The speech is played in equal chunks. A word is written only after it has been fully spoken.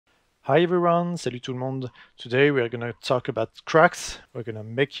Hi everyone, salut tout le monde. Today we are going to talk about cracks. We're going to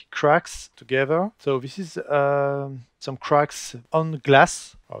make cracks together. So this is some cracks on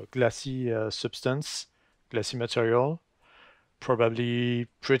glass or glassy substance, glassy material, probably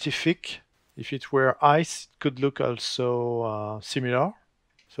pretty thick. If it were ice, it could look also similar.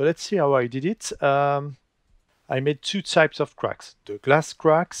 So let's see how I did it. I made two types of cracks, the glass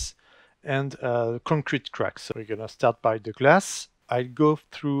cracks and concrete cracks. So we're going to start by the glass. I'll go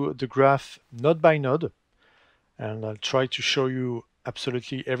through the graph node by node, and I'll try to show you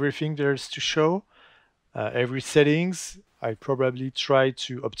absolutely everything there is to show, every settings. I probably try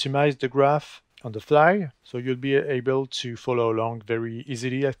to optimize the graph on the fly, so you'll be able to follow along very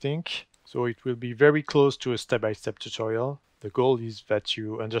easily, I think. So it will be very close to a step-by-step tutorial. The goal is that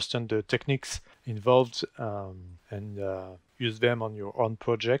you understand the techniques involved and use them on your own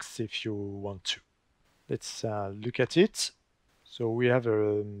projects if you want to. Let's look at it. So we have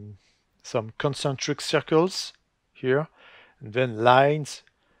some concentric circles here, and then lines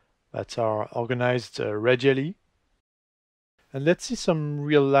that are organized radially. And let's see some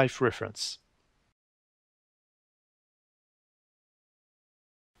real-life reference.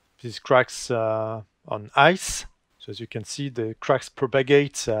 These cracks on ice. So as you can see, the cracks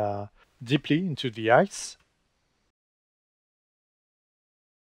propagate deeply into the ice.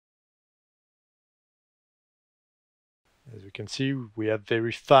 As you can see, we have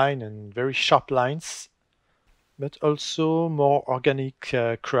very fine and very sharp lines, but also more organic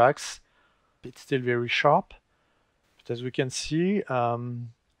cracks. It's still very sharp. But as we can see, the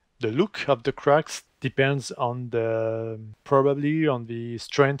look of the cracks depends on probably on the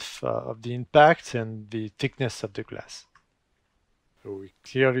strength of the impact and the thickness of the glass. So we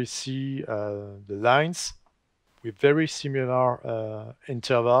clearly see the lines with very similar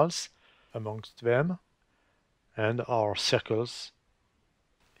intervals amongst them and our circles.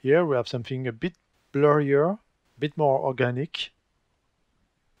 Here we have something a bit blurrier, a bit more organic.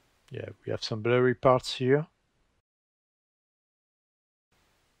 Yeah, we have some blurry parts here.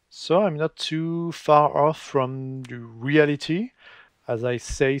 So I'm not too far off from the reality. As I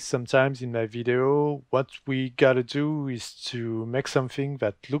say sometimes in my video, what we gotta do is to make something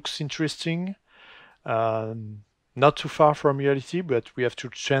that looks interesting, not too far from reality, but we have to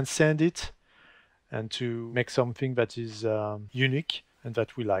transcend it and to make something that is unique and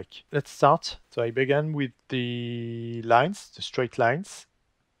that we like. Let's start. So I began with the lines, the straight lines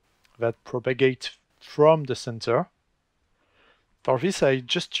that propagate from the center. For this, I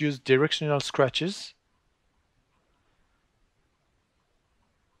just use directional scratches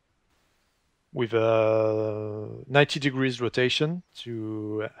with a 90 degrees rotation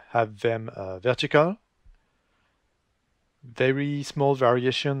to have them vertical. Very small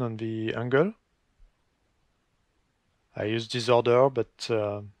variation on the angle. I use disorder, but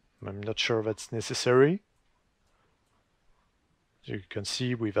I'm not sure that's necessary. You can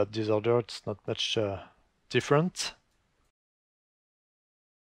see without disorder, it's not much different.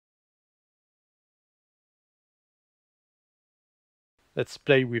 Let's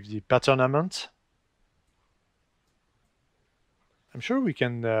play with the pattern amount. I'm sure we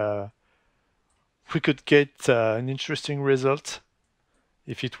could get an interesting result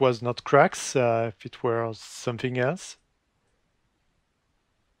if it was not cracks, if it were something else.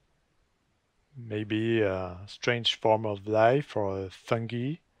 Maybe a strange form of life or a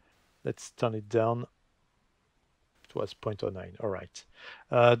fungi. Let's turn it down. It was 0.09. All right.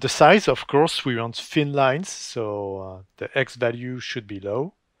 The size, of course, we want thin lines, so the X value should be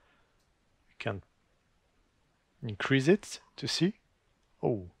low. We can increase it to see.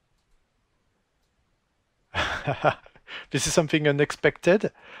 Oh. This is something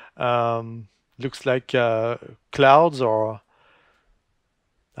unexpected. Looks like clouds or,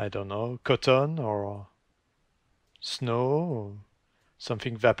 I don't know, cotton or snow or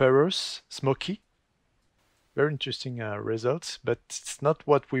something vaporous, smoky. Very interesting results, but it's not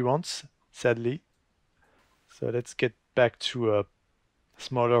what we want, sadly. So let's get back to a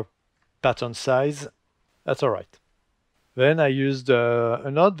smaller pattern size. That's all right. Then I used a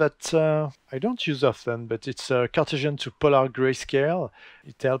node that I don't use often, but it's a Cartesian to polar grayscale.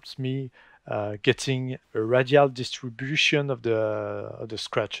 It helps me getting a radial distribution of the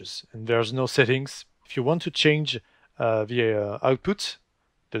scratches. And there's no settings. If you want to change the output,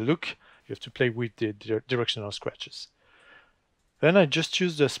 the look, you have to play with the directional scratches. Then I just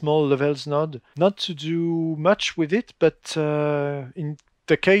used a small levels node, not to do much with it, but in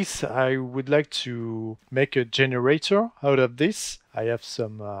the case I would like to make a generator out of this. I have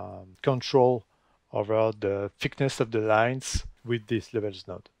some control over the thickness of the lines with this levels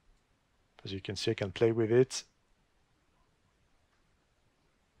node. As you can see, I can play with it.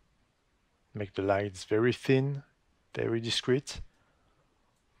 make the lines very thin, very discreet,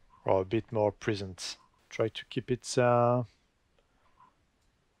 or a bit more present. Try to keep it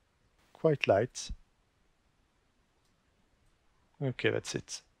quite light. Okay, that's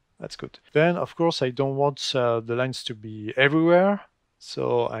it. That's good. Then, of course, I don't want the lines to be everywhere,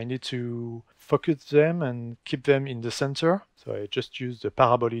 so I need to focus them and keep them in the center. So I just use the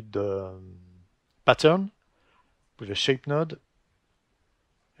paraboloid pattern with a shape node.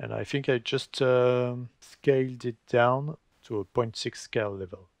 And I think I just scaled it down to a 0.6 scale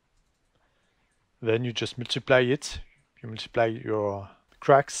level. Then you just multiply it. You multiply your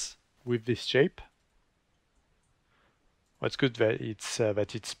cracks with this shape. What's good that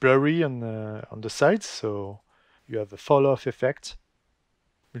it's blurry on the sides, so you have a fall-off effect.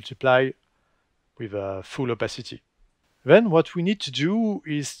 Multiply with a full opacity. Then what we need to do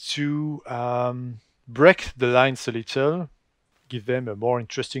is to break the lines a little, give them a more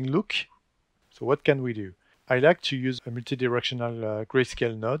interesting look. So what can we do? I like to use a multidirectional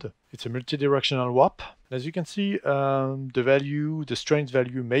grayscale node. It's a multidirectional warp. As you can see, the strength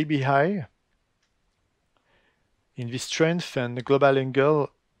value may be high. In the strength and the global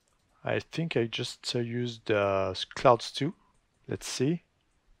angle, I think I just used Clouds 2. Let's see.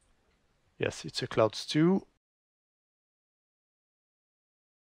 Yes, it's a Clouds 2.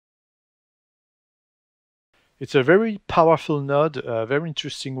 It's a very powerful node, a very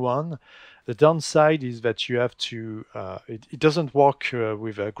interesting one. The downside is that you have to, it doesn't work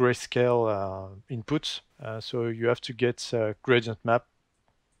with a grayscale input, so you have to get a gradient map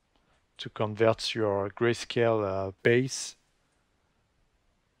to convert your grayscale base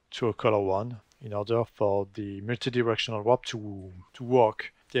to a color one in order for the multidirectional warp to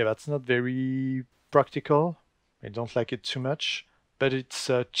work. Yeah, that's not very practical. I don't like it too much, but it's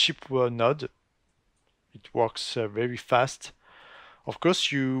a cheap node. It works very fast. Of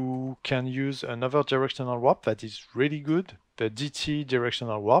course, you can use another directional warp that is really good, the DT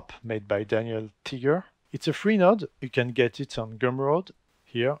directional warp made by Daniel Tiger. It's a free node. You can get it on Gumroad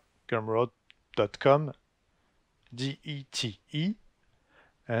here, gumroad.com, DETE,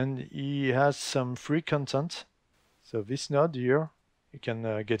 and he has some free content. So this node here, you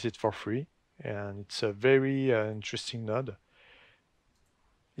can get it for free, and it's a very interesting node.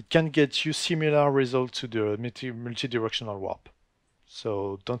 It can get you similar result to the multidirectional warp.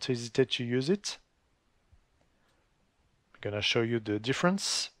 So don't hesitate to use it. I'm gonna show you the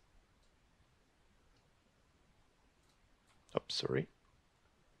difference. Oops, sorry.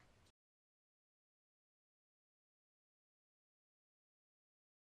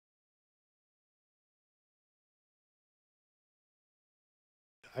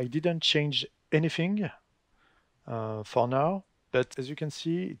 I didn't change anything for now, but as you can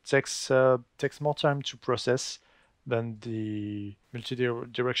see, it takes more time to process than the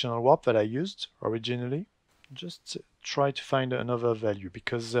multi-directional warp that I used originally. Just try to find another value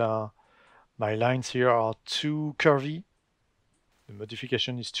because my lines here are too curvy. The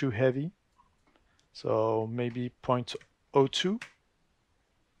modification is too heavy. So maybe 0.02.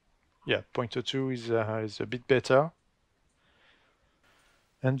 Yeah, 0.02 is a bit better.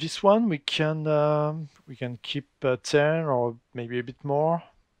 And this one we can keep 10 or maybe a bit more.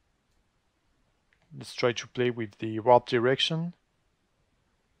 Let's try to play with the warp direction.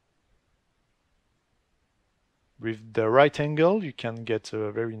 With the right angle, you can get a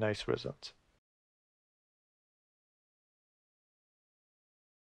very nice result.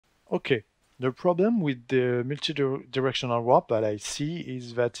 Okay, the problem with the multi-directional warp that I see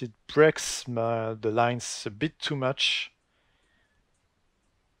is that it breaks the lines a bit too much.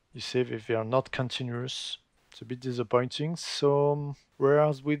 You see if they are not continuous. It's a bit disappointing. So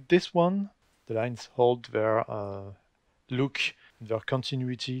whereas with this one, the lines hold their look, their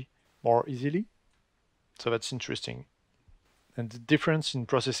continuity more easily. So that's interesting. And the difference in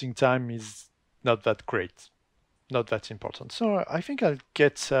processing time is not that great, not that important. So I think I'll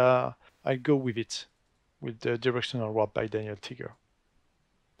go with it, with the directional warp by Daniel Tiger.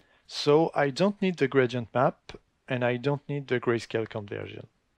 So I don't need the gradient map, and I don't need the grayscale conversion.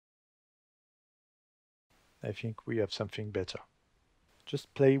 I think we have something better.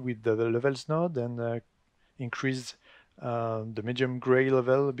 Just play with the levels node and increase the medium gray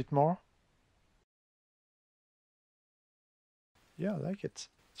level a bit more. Yeah, I like it.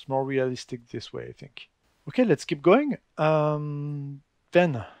 It's more realistic this way, I think. Okay, let's keep going.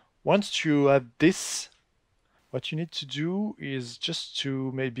 Then, once you have this, what you need to do is just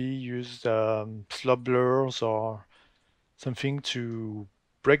to maybe use slop blurs or something to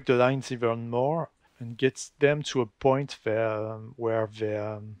break the lines even more and get them to a point where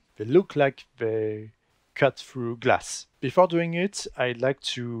they look like they cut through glass. Before doing it, I'd like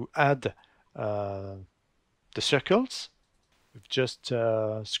to add the circles with just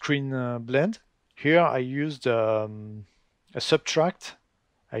screen blend. Here I used a subtract.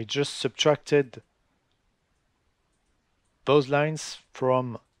 I just subtracted those lines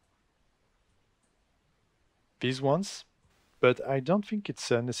from these ones, but I don't think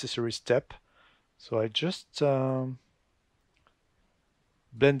it's a necessary step. So I just blend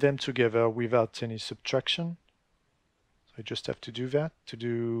them together without any subtraction. So I just have to do that, to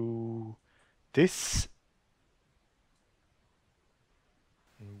do this.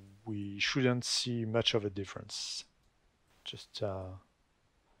 We shouldn't see much of a difference. Just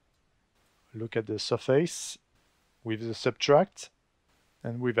look at the surface with the subtract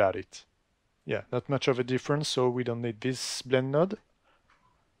and without it. Yeah, not much of a difference, so we don't need this blend node.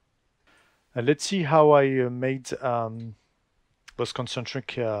 And let's see how I made those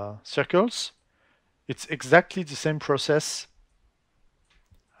concentric circles. It's exactly the same process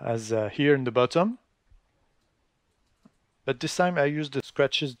as here in the bottom, but this time I used the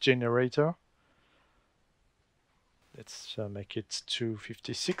scratches generator. Let's make it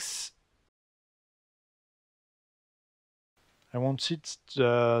 256. I wanted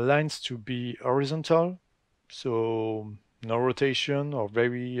the lines to be horizontal, so no rotation or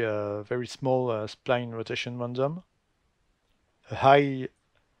very small spline rotation random. A high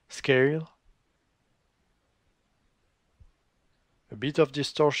scale, a bit of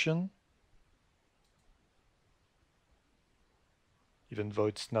distortion, even though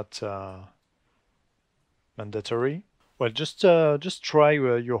it's not mandatory. Well, just try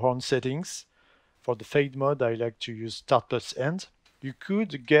your own settings. For the fade mode, I like to use start plus end. You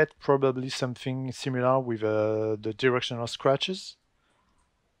could get probably something similar with the directional scratches.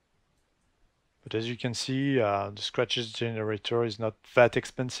 But as you can see, the scratches generator is not that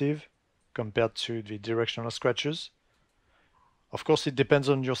expensive compared to the directional scratches. Of course, it depends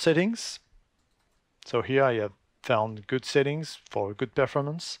on your settings. So here I have found good settings for good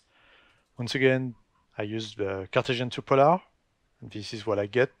performance. Once again, I use the Cartesian 2 polar, and this is what I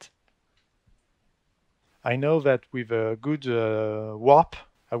get. I know that with a good warp,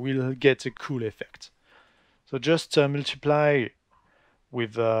 I will get a cool effect. So just multiply it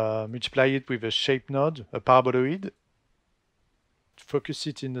with a shape node, a paraboloid, focus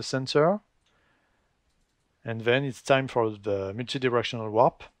it in the center, and then it's time for the multidirectional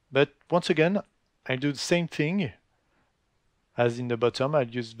warp. But once again, I do the same thing as in the bottom. I'll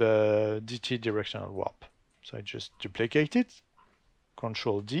use the DT directional warp. So I just duplicate it,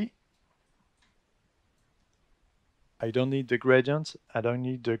 Control D. I don't need the gradient, I don't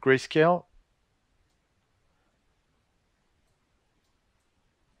need the grayscale.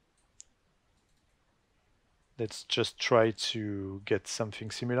 Let's just try to get something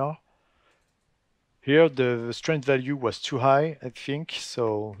similar. Here the strength value was too high, I think,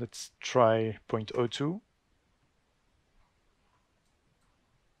 so let's try 0.02.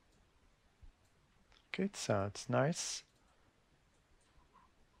 Okay, it's nice.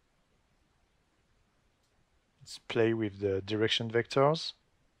 Let's play with the direction vectors.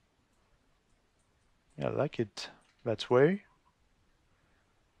 Yeah, I like it that way.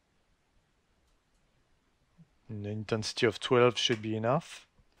 And the intensity of 12 should be enough.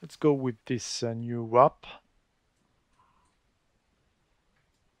 Let's go with this new warp.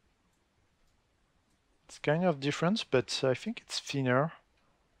 It's kind of different, but I think it's thinner.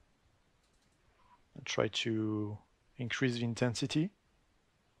 I'll try to increase the intensity.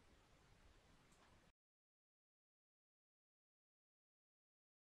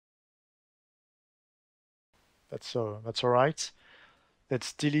 That's all right.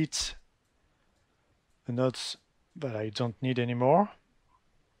 Let's delete the nodes that I don't need anymore.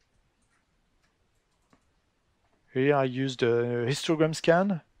 Here I use the histogram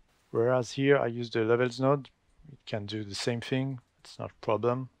scan, whereas here I use the levels node. It can do the same thing, it's not a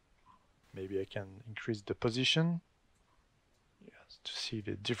problem. Maybe I can increase the position, yes, to see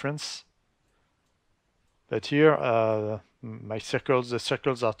the difference. But here the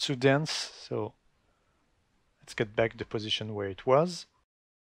circles are too dense, so let's get back the position where it was.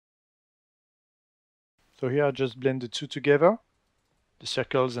 So here I just blend the two together, the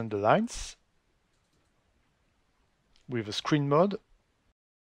circles and the lines, with a screen mode.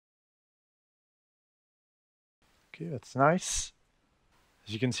 Okay, that's nice.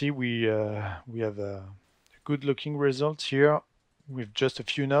 As you can see, we have a good looking result here with just a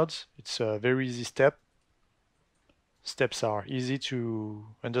few nodes. It's a very easy step. Steps are easy to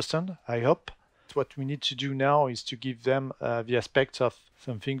understand, I hope. What we need to do now is to give them the aspect of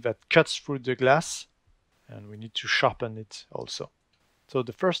something that cuts through the glass, and we need to sharpen it also. So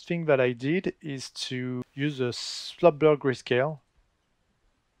the first thing that I did is to use a slop blur grayscale.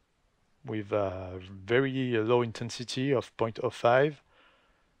 with a very low intensity of 0.05,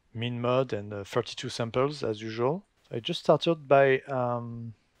 min mode, and 32 samples as usual. I just started by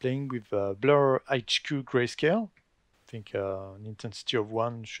playing with Blur HQ Grayscale. I think an intensity of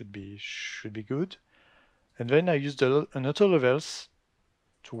 1 should be good. And then I used an auto levels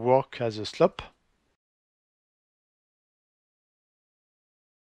to work as a slop.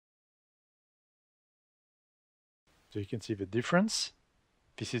 So you can see the difference.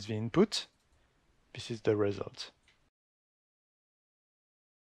 This is the input. This is the result.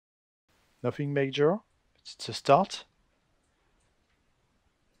 Nothing major. It's a start.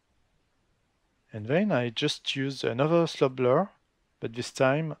 And then I just use another slop blur, but this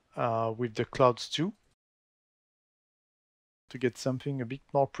time with the clouds too, to get something a bit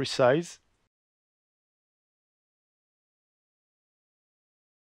more precise.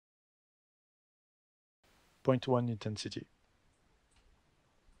 .1 intensity.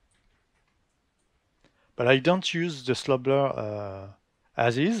 But I don't use the slop blur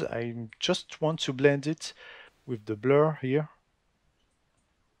as is. I just want to blend it with the blur here,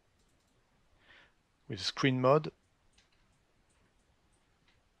 with screen mode,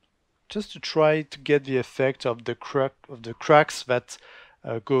 just to try to get the effect of the cracks that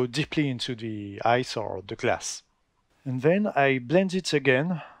go deeply into the ice or the glass. And then I blend it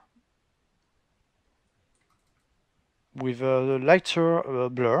again with a lighter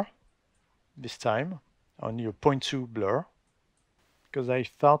blur, this time, only a 0.2 blur, because I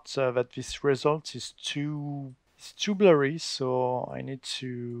thought that this result is too blurry, so I need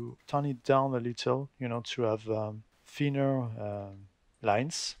to turn it down a little, to have thinner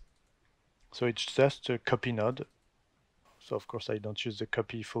lines. So it's just a copy node. So of course I don't use the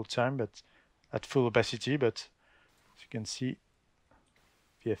copy full time, but at full opacity, but as you can see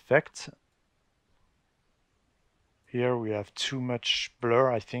the effect. Here we have too much blur,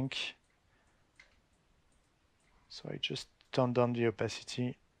 I think. So I just turn down the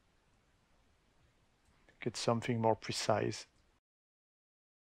opacity, get something more precise.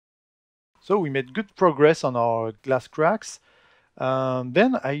 So we made good progress on our glass cracks.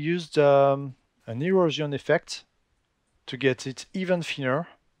 Then I used an erosion effect to get it even thinner.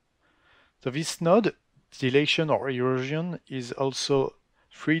 So this node, dilation or erosion, is also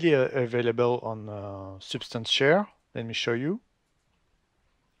freely available on Substance Share. Let me show you.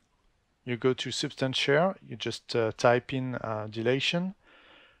 You go to Substance Share, you just type in dilation,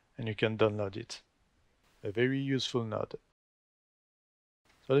 and you can download it. A very useful node.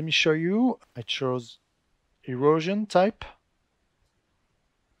 So let me show you. I chose erosion type.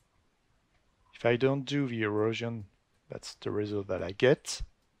 If I don't do the erosion, that's the result that I get.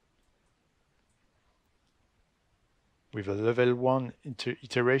 With a level 1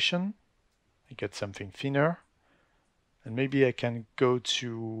 iteration, I get something thinner. And maybe I can go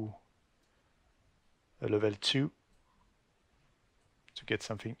to a level 2 to get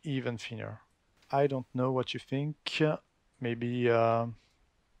something even thinner. I don't know what you think. Maybe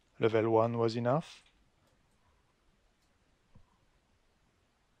level 1 was enough.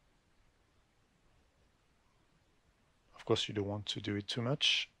 Of course, you don't want to do it too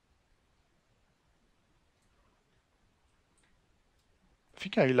much. I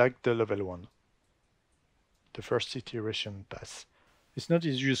think I like the level 1, the first iteration pass. This node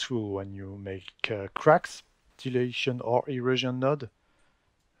is useful when you make cracks, dilation or erosion node.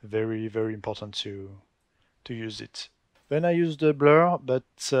 Very, very important to use it. Then I use the blur, but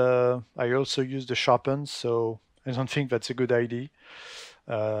I also use the sharpen, so I don't think that's a good idea.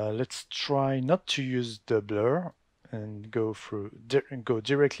 Let's try not to use the blur and go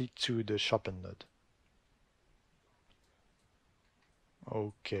directly to the sharpen node.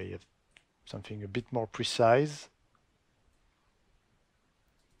 Okay, something a bit more precise.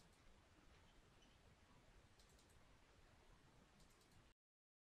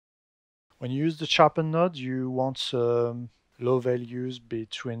 When you use the sharpen node, you want low values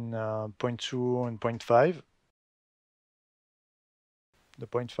between 0.2 and 0.5. The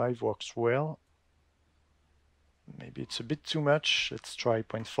 0.5 works well. Maybe it's a bit too much. Let's try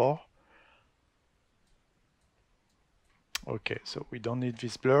 0.4. Okay, so we don't need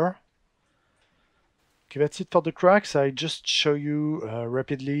this blur. Okay, that's it for the cracks. I just show you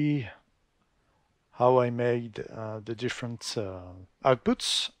rapidly how I made the different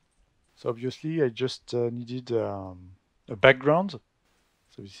outputs. So obviously I just needed a background.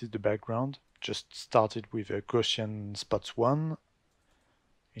 So this is the background. Just started with a Gaussian spots 1,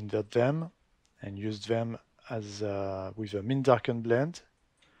 invert them, and used them as with a min darken blend.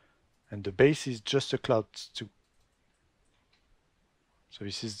 And the base is just a cloud 2. So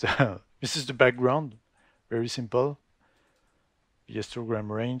this is the this is the background. Very simple. The histogram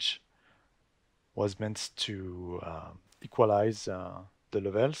range. was meant to equalize the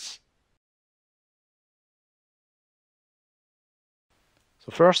levels.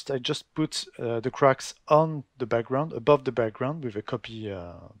 So first I just put the cracks on the background, above the background with a copy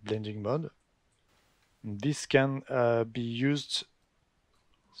blending mode. And this can be used,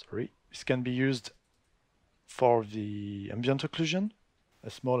 this can be used for the ambient occlusion,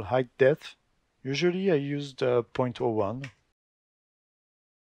 a small height depth. Usually I used 0.01.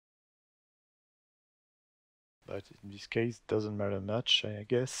 But in this case it doesn't matter much, I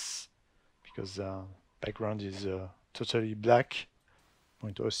guess, because background is totally black.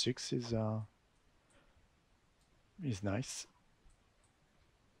 0.06 is nice.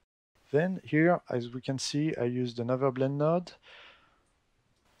 Then here, as we can see, I used another blend node.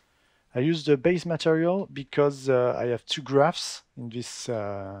 I used the base material because I have two graphs in this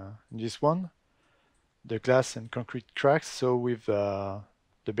one, the glass and concrete cracks. So with the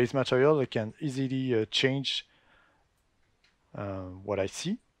base material, I can easily change what I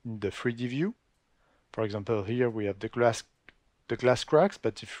see in the 3D view. For example, here we have the glass cracks,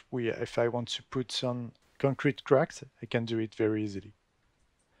 but if I want to put some concrete cracks, I can do it very easily.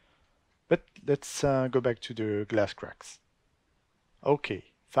 But let's go back to the glass cracks. Okay,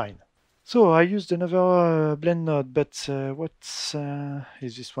 fine. So I used another blend node, but what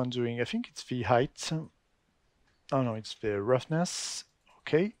is this one doing? I think it's the height. Oh no, it's the roughness.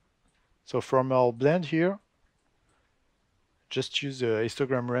 Okay. So from our blend here, just use the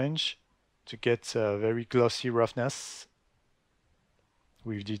histogram range to get a very glossy roughness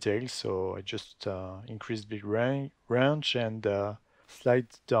with details. So I just increased the range and slide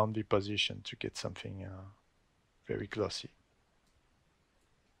down the position to get something very glossy.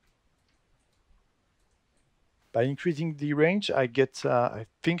 By increasing the range, I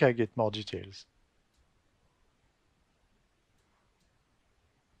think I get more details.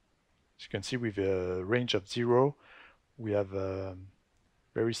 As you can see, with a range of 0, we have a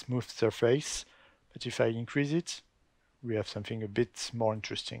very smooth surface. But if I increase it, we have something a bit more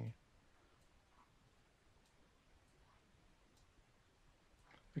interesting.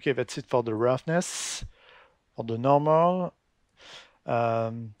 Okay, that's it for the roughness. For the normal,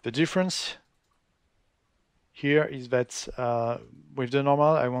 the difference here is that with the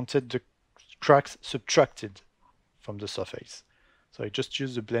normal, I wanted the cracks subtracted from the surface. So I just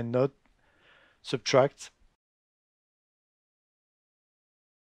use the blend node, subtract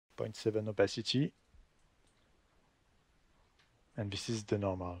 0.7 opacity, and this is the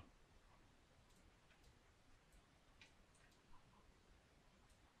normal.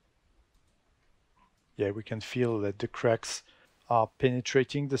 Yeah, we can feel that the cracks are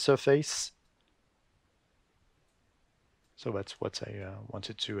penetrating the surface. So that's what I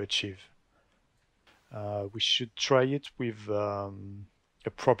wanted to achieve. We should try it with a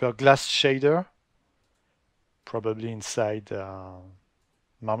proper glass shader, probably inside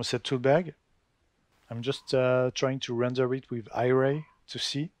Marmoset Toolbag. I'm just trying to render it with Iray to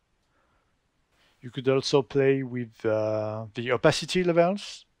see. You could also play with the opacity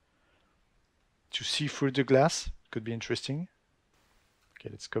levels to see through the glass. Could be interesting. Okay,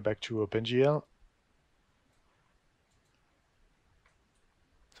 let's go back to OpenGL.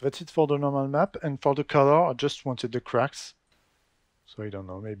 So that's it for the normal map. And for the color, I just wanted the cracks. So I don't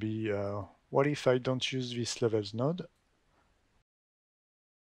know, maybe what if I don't use this levels node?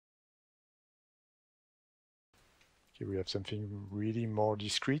 Okay, we have something really more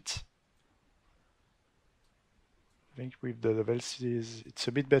discrete. I think with the levels it's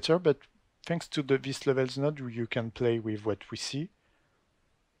a bit better, but thanks to this levels node, you can play with what we see.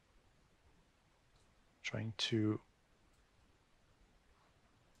 Trying to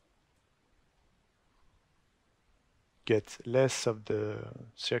get less of the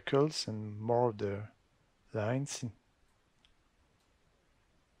circles and more of the lines.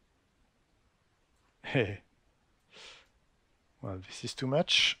 Hey. Well, this is too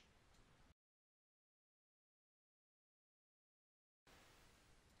much.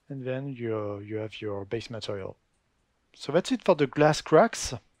 And then you have your base material. So that's it for the glass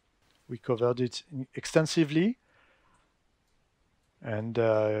cracks. We covered it extensively. And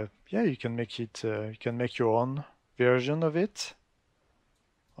yeah, you can make it. You can make your own version of it,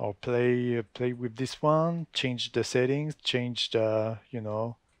 or play with this one. Change the settings. Change the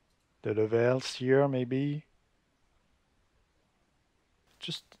the levels here maybe.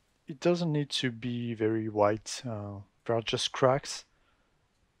 Just it doesn't need to be very white. There are just cracks.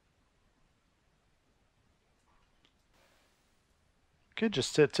 Okay,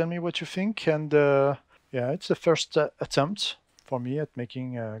 just tell me what you think. And yeah, it's the first attempt for me at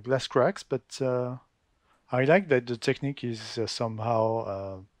making glass cracks, but I like that the technique is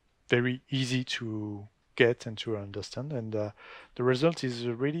somehow very easy to get and to understand, and the result is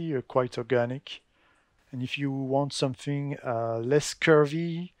really quite organic. And if you want something less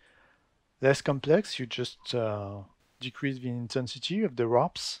curvy, less complex, you just decrease the intensity of the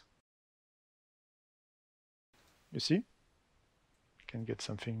wraps. You see? You can get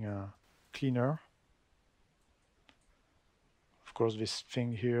something cleaner. Of course, this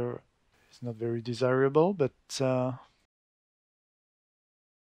thing here is not very desirable, but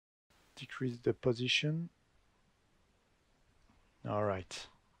decrease the position. All right.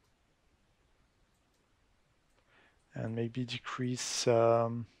 And maybe decrease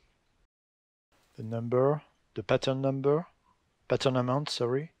the number, the pattern amount,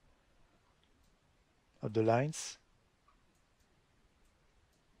 sorry, of the lines.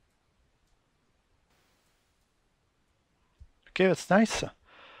 Okay, that's nice.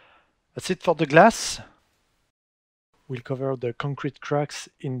 That's it for the glass. We'll cover the concrete cracks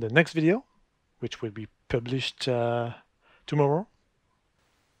in the next video, which will be published tomorrow.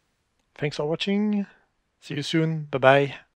 Thanks for watching. See you soon. Bye-bye.